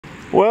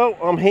Well,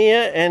 I'm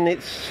here and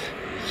it's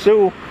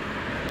still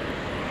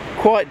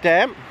quite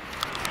damp.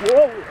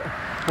 Whoa!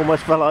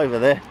 Almost fell over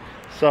there.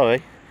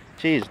 Sorry.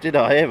 Jeez, did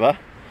I ever?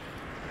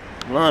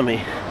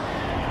 Blimey.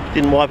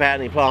 Didn't wipe out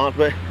any plants,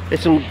 but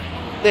there's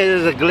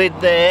a glid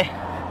there.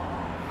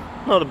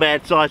 Not a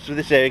bad size for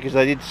this area because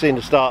they did seem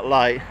to start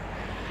late.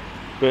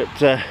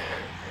 But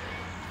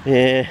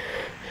yeah,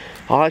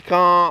 I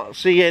can't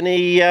see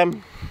any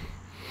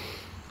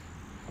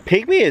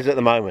pygmies at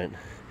the moment.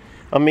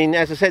 I mean,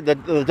 as I said,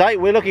 the date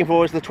we're looking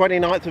for is the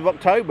 29th of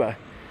October.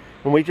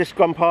 And we've just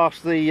gone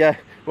past we're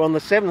on the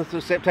 7th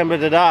of September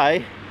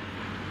today.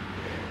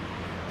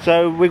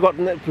 So we've got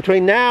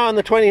between now and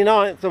the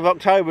 29th of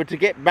October to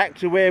get back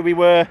to where we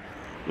were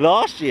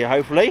last year,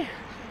 hopefully,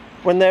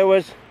 when there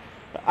was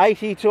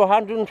 80 to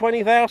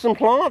 120,000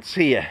 plants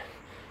here,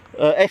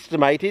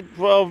 estimated,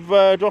 of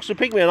Drosophila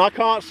pygmy, and I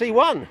can't see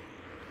one.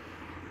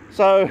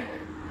 So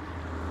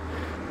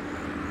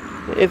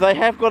if they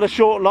have got a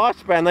short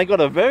lifespan, they've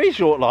got a very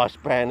short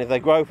lifespan if they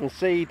grow from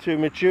seed to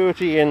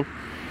maturity, and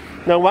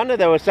no wonder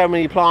there were so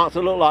many plants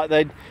that look like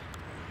they'd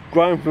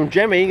grown from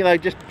Gemmy.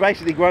 They've just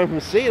basically grown from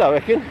seed, I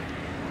reckon.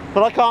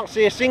 But I can't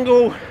see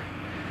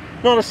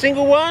not a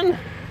single one.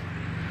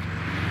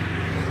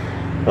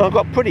 Well, I've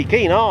got pretty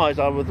keen eyes,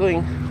 I would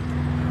think,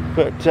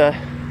 but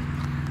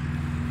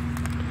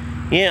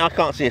yeah, I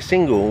can't see a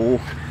single.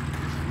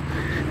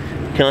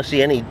 Can I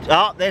see any?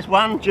 Oh, there's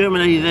one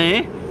Germany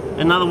there,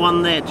 another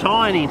one there,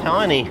 tiny.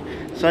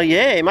 So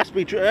yeah, it must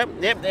be true.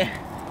 Yep, there.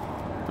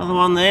 Another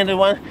one there, another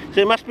one. So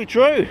it must be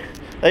true.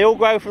 They all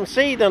grow from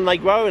seed and they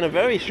grow in a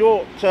very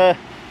short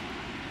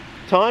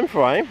time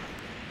frame.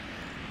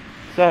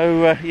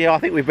 So yeah, I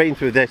think we've been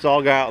through this.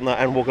 I'll go out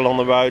and walk along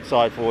the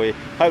roadside for you,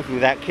 hopefully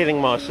without killing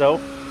myself.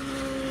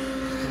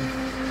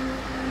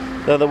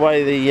 So the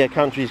way the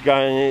country's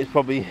going, it's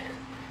probably,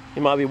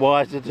 it might be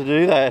wiser to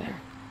do that.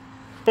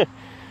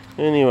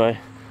 Anyway,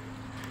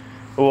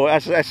 or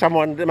as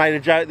someone made a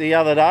joke the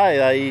other day,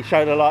 they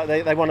showed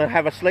they want to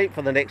have a sleep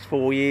for the next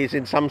 4 years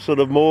in some sort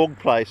of morgue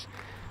place.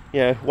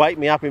 You know, wake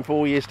me up in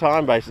 4 years'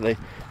 time, basically.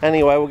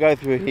 Anyway, we'll go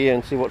through here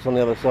and see what's on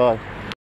the other side.